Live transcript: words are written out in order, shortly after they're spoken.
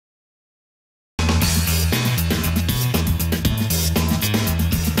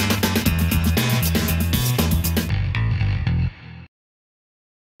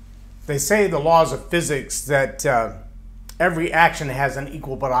They say the laws of physics that every action has an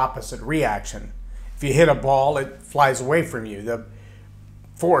equal but opposite reaction. If you hit a ball, it flies away from you. The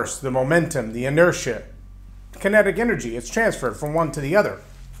force, the momentum, the inertia, kinetic energy, it's transferred from one to the other.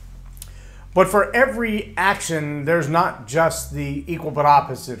 But for every action, there's not just the equal but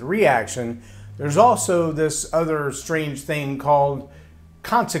opposite reaction. There's also this other strange thing called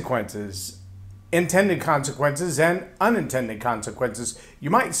consequences. Intended consequences and unintended consequences. You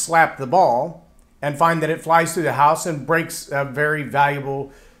might slap the ball and find that it flies through the house and breaks a very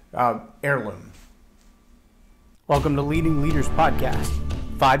valuable heirloom. Welcome to Leading Leaders Podcast.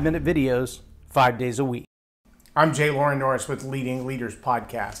 5-minute videos, 5 days a week. I'm Loren Norris with Leading Leaders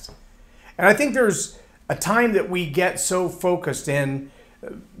Podcast. And I think there's a time that we get so focused in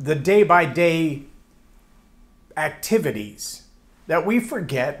the day-by-day activities that we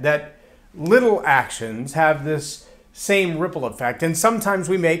forget that little actions have this same ripple effect. And sometimes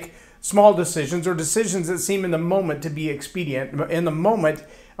we make small decisions or decisions that seem in the moment to be expedient. In the moment,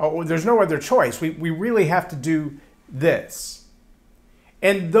 there's no other choice. We really have to do this.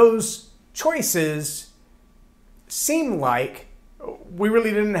 And those choices seem like we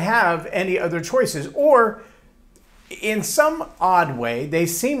really didn't have any other choices. Or in some odd way, they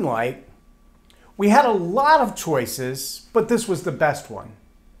seem like we had a lot of choices, but this was the best one.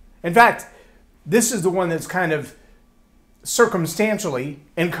 In fact, this is the one that's kind of circumstantially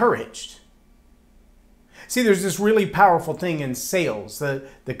encouraged. See, there's this really powerful thing in sales,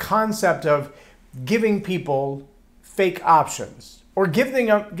 the concept of giving people fake options or giving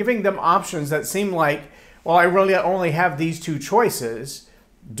them options that seem like, well, I really only have these two choices.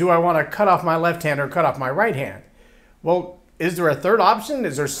 Do I want to cut off my left hand or cut off my right hand? Well, is there a third option?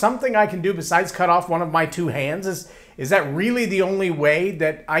 Is there something I can do besides cut off one of my two hands? Is that really the only way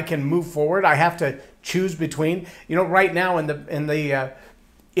that I can move forward? I have to choose between. You know, right now in the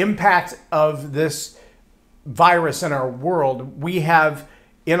impact of this virus in our world, we have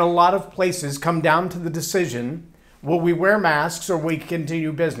in a lot of places come down to the decision: will we wear masks or will we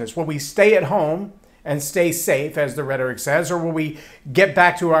continue business? Will we stay at home and stay safe, as the rhetoric says, or will we get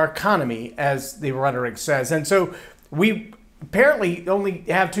back to our economy, as the rhetoric says? And so we apparently only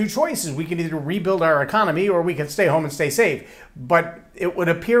have two choices. We can either rebuild our economy or we can stay home and stay safe. But it would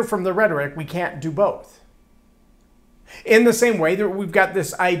appear from the rhetoric we can't do both. In the same way that we've got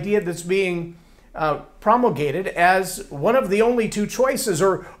this idea that's being promulgated as one of the only two choices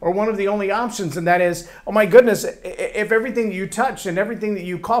or one of the only options, and that is, oh my goodness, if everything that you touch and everything that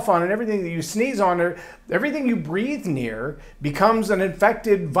you cough on and everything that you sneeze on or everything you breathe near becomes an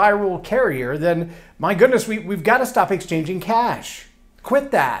infected viral carrier, then my goodness, we've got to stop exchanging cash.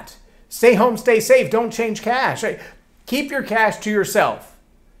 Quit that. Stay home, stay safe, don't change cash. Keep your cash to yourself.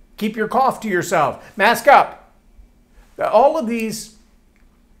 Keep your cough to yourself. Mask up. All of these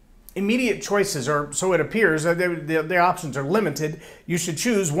immediate choices, or so it appears, the options are limited. You should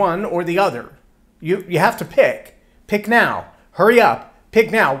choose one or the other. You have to pick. Pick now. Hurry up.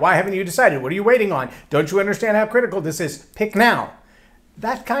 Pick now. Why haven't you decided? What are you waiting on? Don't you understand how critical this is? Pick now.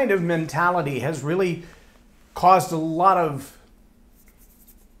 That kind of mentality has really caused a lot of,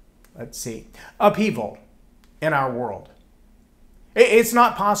 upheaval in our world. It's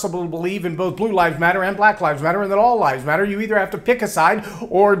not possible to believe in both blue lives matter and black lives matter and that all lives matter. You either have to pick a side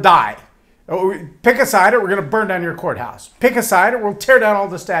or die. Pick a side or we're going to burn down your courthouse. Pick a side or we'll tear down all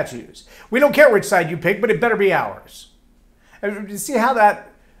the statues. We don't care which side you pick, but it better be ours. And you see how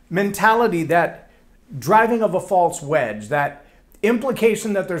that mentality, that driving of a false wedge, that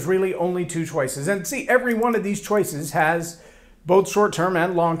implication that there's really only two choices. And see, every one of these choices has both short-term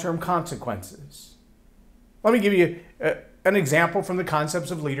and long-term consequences. Let me give you an example from the concepts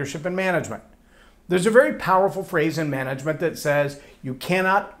of leadership and management. There's a very powerful phrase in management that says, you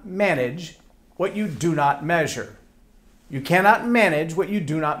cannot manage what you do not measure. You cannot manage what you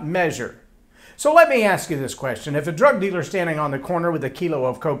do not measure. So let me ask you this question. If a drug dealer standing on the corner with a kilo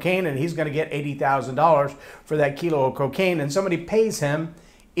of cocaine and he's going to get $80,000 for that kilo of cocaine, and somebody pays him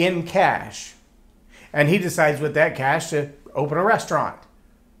in cash, and he decides with that cash to open a restaurant,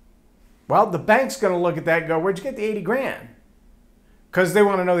 well, the bank's going to look at that and go, where'd you get the 80 grand? Because they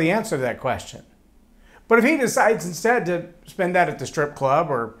want to know the answer to that question. But if he decides instead to spend that at the strip club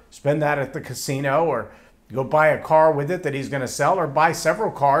or spend that at the casino or go buy a car with it that he's going to sell, or buy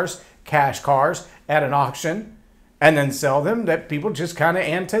several cars, cash cars, at an auction and then sell them, that people just kind of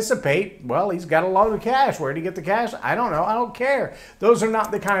anticipate, well, he's got a load of cash. Where did he get the cash? I don't know. I don't care. Those are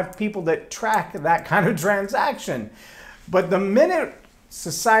not the kind of people that track that kind of transaction. But the minute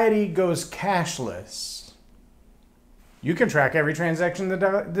society goes cashless, you can track every transaction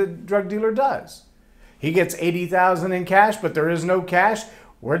the drug dealer does. He gets $80,000 in cash, but there is no cash.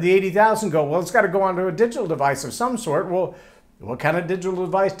 Where'd the 80,000 go? Well, it's got to go onto a digital device of some sort. Well, what kind of digital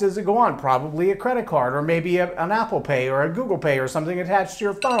device does it go on? Probably a credit card, or maybe an Apple Pay or a Google Pay or something attached to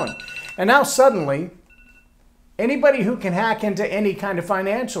your phone. And now suddenly, anybody who can hack into any kind of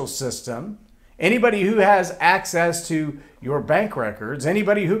financial system, anybody who has access to your bank records,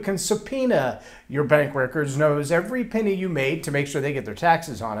 anybody who can subpoena your bank records knows every penny you made to make sure they get their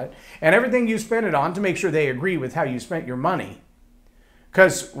taxes on it, and everything you spent it on to make sure they agree with how you spent your money.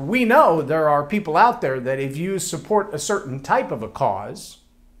 Because we know there are people out there that if you support a certain type of a cause,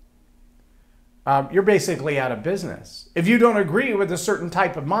 you're basically out of business. If you don't agree with a certain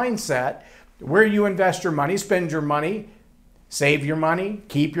type of mindset, where you invest your money, spend your money, save your money,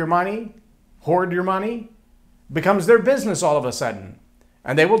 keep your money, hoard your money, becomes their business all of a sudden.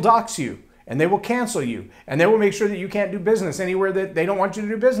 And they will dox you, and they will cancel you, and they will make sure that you can't do business anywhere that they don't want you to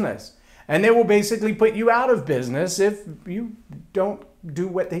do business. And they will basically put you out of business if you don't do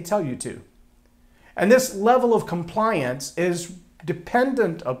what they tell you to. And this level of compliance is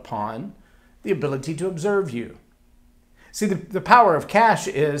dependent upon the ability to observe you. See, the power of cash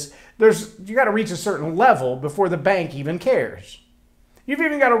is you got to reach a certain level before the bank even cares. You've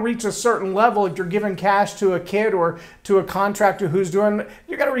even got to reach a certain level if you're giving cash to a kid or to a contractor who's doing,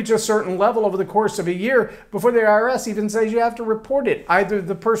 you got to reach a certain level over the course of a year before the IRS even says you have to report it, either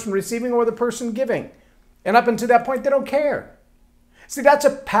the person receiving or the person giving. And up until that point, they don't care. See, that's a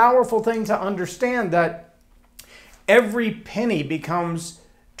powerful thing to understand, that every penny becomes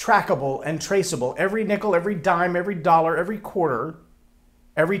trackable and traceable. Every nickel, every dime, every dollar, every quarter,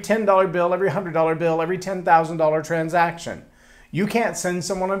 every $10 bill, every $100 bill, every $10,000 transaction. You can't send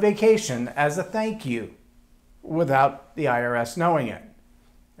someone on vacation as a thank you without the IRS knowing it.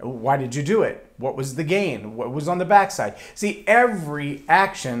 Why did you do it? What was the gain? What was on the backside? See, every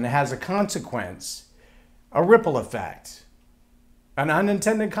action has a consequence, a ripple effect, an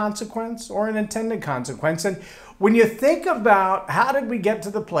unintended consequence or an intended consequence. And when you think about how did we get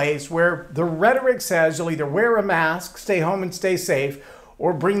to the place where the rhetoric says you'll either wear a mask, stay home and stay safe,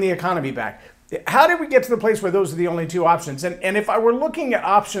 or bring the economy back. How did we get to the place where those are the only two options? And if I were looking at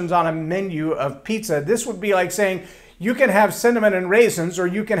options on a menu of pizza, this would be like saying you can have cinnamon and raisins or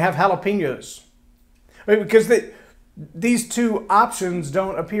you can have jalapenos. Because these two options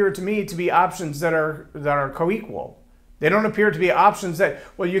don't appear to me to be options that are co-equal. They don't appear to be options that,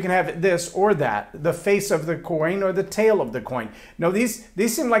 well, you can have this or that, the face of the coin or the tail of the coin. No, these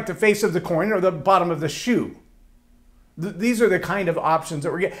seem like the face of the coin or the bottom of the shoe. These are the kind of options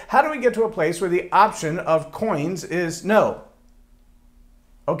that we're getting. How do we get to a place where the option of coins is no?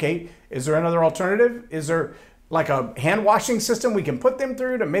 Okay, is there another alternative? Is there like a hand washing system we can put them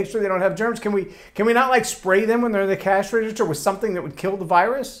through to make sure they don't have germs? Can we not like spray them when they're in the cash register with something that would kill the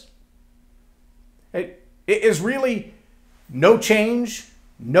virus? It is really no change,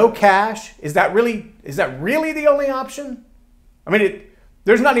 no cash. Is that really the only option? I mean,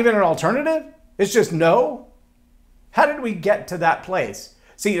 there's not even an alternative. It's just no. How did we get to that place?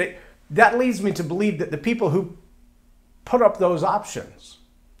 See, that leads me to believe that the people who put up those options,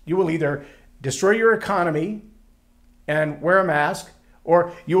 you will either destroy your economy and wear a mask,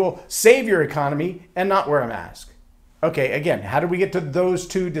 or you will save your economy and not wear a mask. Okay, again, how did we get to those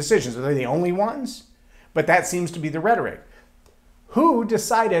two decisions? Are they the only ones? But that seems to be the rhetoric. Who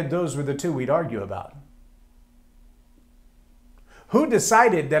decided those were the two we'd argue about? Who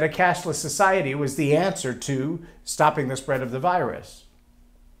decided that a cashless society was the answer to stopping the spread of the virus?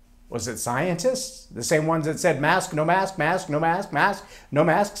 Was it scientists? The same ones that said mask, no mask, mask, no mask, mask, no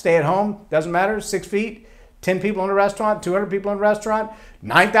mask, stay at home, doesn't matter, 6 feet, 10 people in a restaurant, 200 people in a restaurant,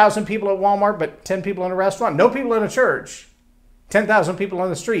 9,000 people at Walmart, but 10 people in a restaurant, no people in a church, 10,000 people on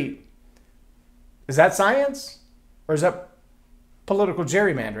the street. Is that science? Or is that political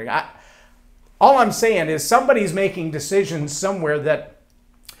gerrymandering? All I'm saying is somebody's making decisions somewhere that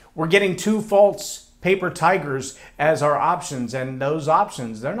we're getting two false paper tigers as our options, and those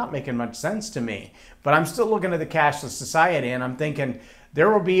options, they're not making much sense to me. But I'm still looking at the cashless society, and I'm thinking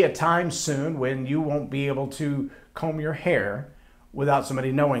there will be a time soon when you won't be able to comb your hair without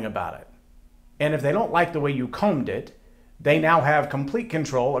somebody knowing about it. And if they don't like the way you combed it, they now have complete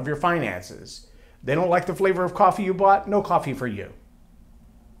control of your finances. They don't like the flavor of coffee you bought, no coffee for you.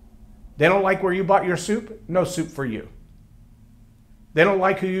 They don't like where you bought your soup, no soup for you. They don't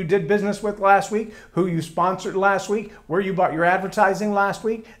like who you did business with last week, who you sponsored last week, where you bought your advertising last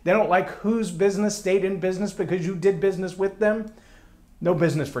week. They don't like whose business stayed in business because you did business with them. No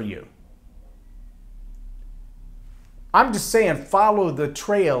business for you. I'm just saying, follow the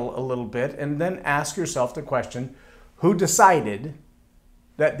trail a little bit and then ask yourself the question, who decided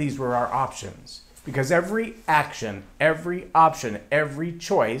that these were our options? Because every action, every option, every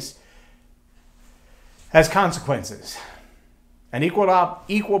choice has consequences. An equal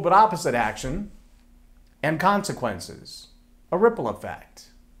but opposite action and consequences. A ripple effect.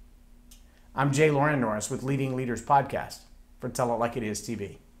 I'm Loren Norris with Leading Leaders Podcast for Tell It Like It Is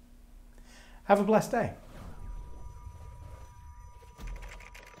TV. Have a blessed day.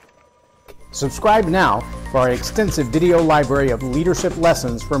 Subscribe now for our extensive video library of leadership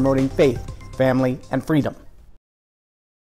lessons promoting faith, family, and freedom.